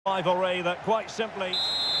Rivalry that quite simply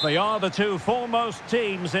they are the two foremost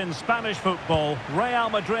teams in Spanish football, Real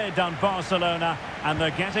Madrid and Barcelona, and they're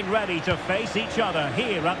getting ready to face each other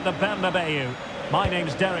here at the Bernabeu. My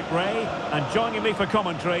name's Derek Ray, and joining me for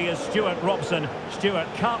commentary is Stuart Robson. Stuart,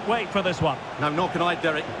 can't wait for this one. No, nor can I,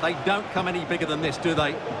 Derek. They don't come any bigger than this, do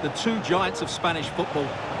they? The two giants of Spanish football.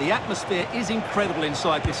 The atmosphere is incredible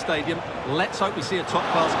inside this stadium. Let's hope we see a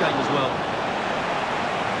top-class game as well.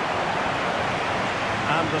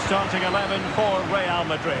 And the starting 11 for Real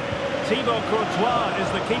Madrid. Thibaut Courtois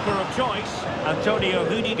is the keeper of choice. Antonio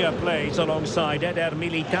Rudiger plays alongside Eder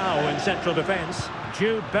Militao in central defence.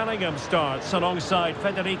 Jude Bellingham starts alongside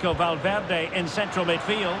Federico Valverde in central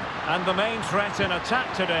midfield. And the main threat in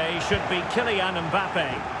attack today should be Kylian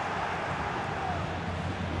Mbappe.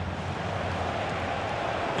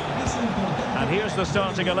 And here's the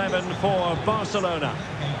starting 11 for Barcelona.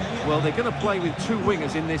 Well, they're going to play with two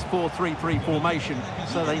wingers in this 4-3-3 formation,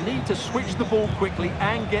 so they need to switch the ball quickly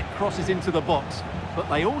and get crosses into the box. But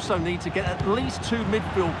they also need to get at least two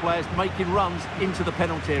midfield players making runs into the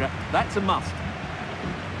penalty area. That's a must.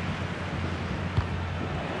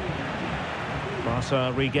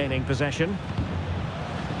 Barca regaining possession.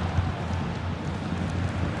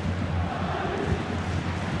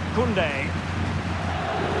 Koundé.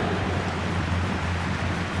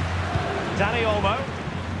 Dani Olmo.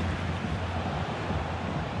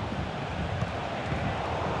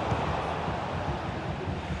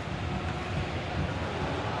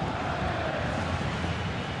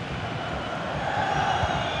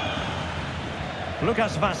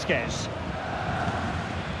 Lucas Vázquez.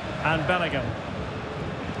 And Bellingham.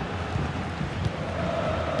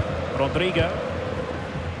 Rodrigo.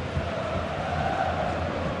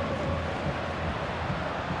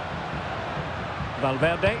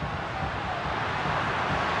 Valverde.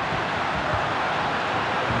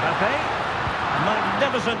 Mbappe.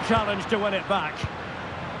 Magnificent challenge to win it back.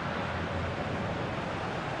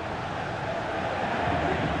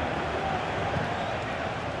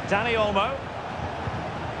 Dani Olmo.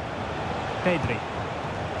 Pedri.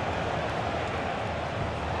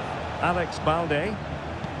 Alex Balde.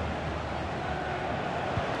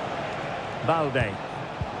 Balde.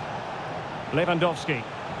 Lewandowski.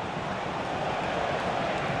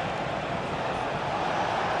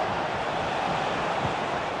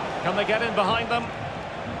 Can they get in behind them?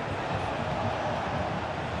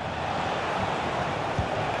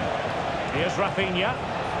 Here's Rafinha.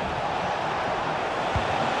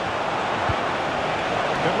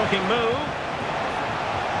 Good-looking move.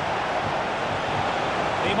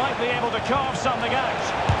 He might be able to carve something out.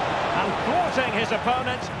 And thwarting his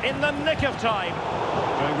opponent in the nick of time.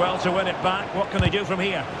 Doing well to win it back. What can they do from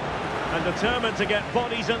here? And determined to get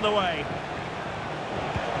bodies in the way.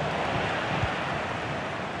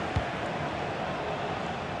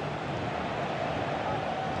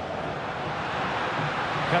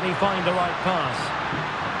 Can he find the right pass?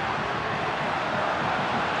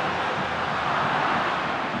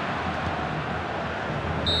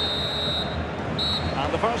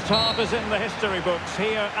 And the first half is in the history books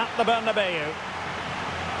here at the Bernabeu.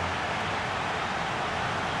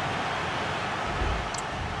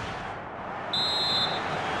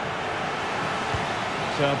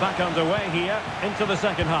 So back underway here into the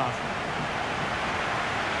second half.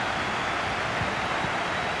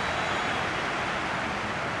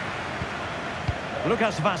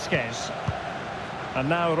 Lucas Vázquez. And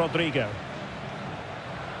now Rodrigo.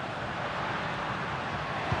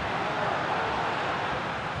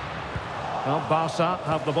 Well, Barca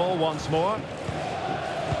have the ball once more.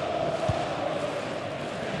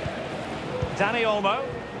 Dani Olmo.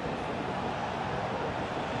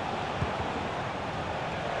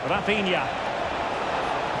 Rafinha.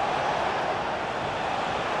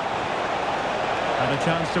 And a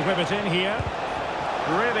chance to whip it in here.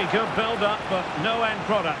 Really good build-up, but no end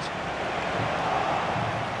product.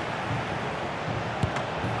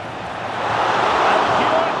 And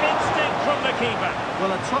pure instinct from the keeper.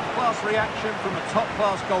 Well, a top-class reaction from a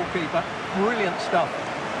top-class goalkeeper. Brilliant stuff.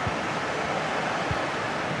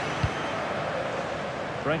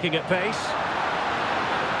 Breaking at pace.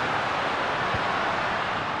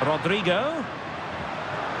 Rodrigo.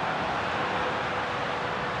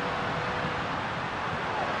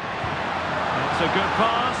 A good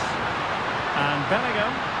pass, and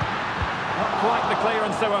Bellingham, not quite the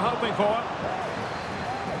clearance they were hoping for.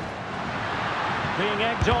 Being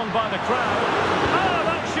egged on by the crowd. Oh,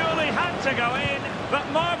 that surely had to go in, but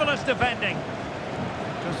marvellous defending.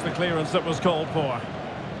 Just the clearance that was called for.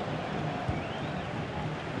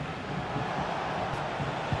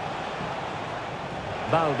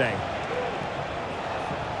 Balde.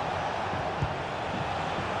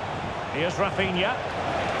 Here's Rafinha.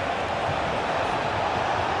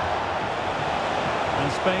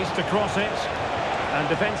 And space to cross it. And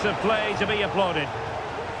defensive play to be applauded.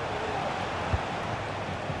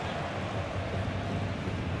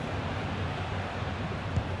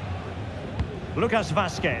 Lucas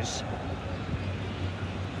Vazquez.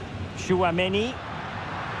 Tchouaméni.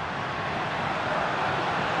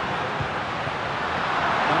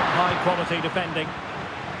 High quality defending.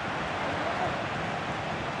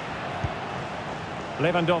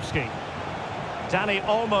 Lewandowski. Dani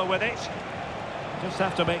Olmo with it. Just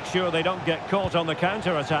have to make sure they don't get caught on the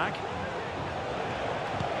counter-attack.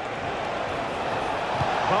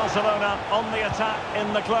 Barcelona on the attack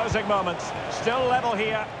in the closing moments. Still level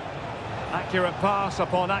here. Accurate pass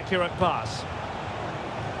upon accurate pass.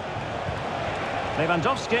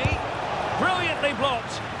 Lewandowski. Brilliantly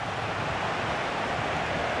blocked.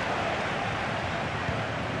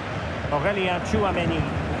 Aurelien Tchouaméni.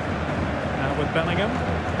 Now with Bellingham.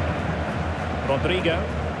 Rodrigo.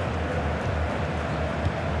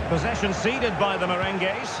 Possession ceded by the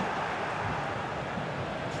Merengues.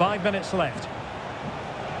 5 minutes left.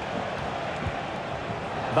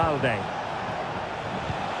 Balde.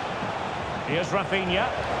 Here's Rafinha.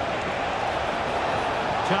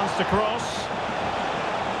 Chance to cross.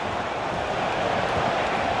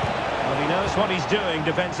 Well, he knows what he's doing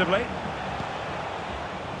defensively.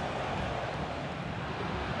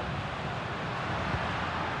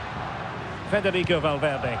 Federico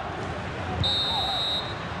Valverde.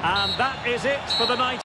 And that is it for the night.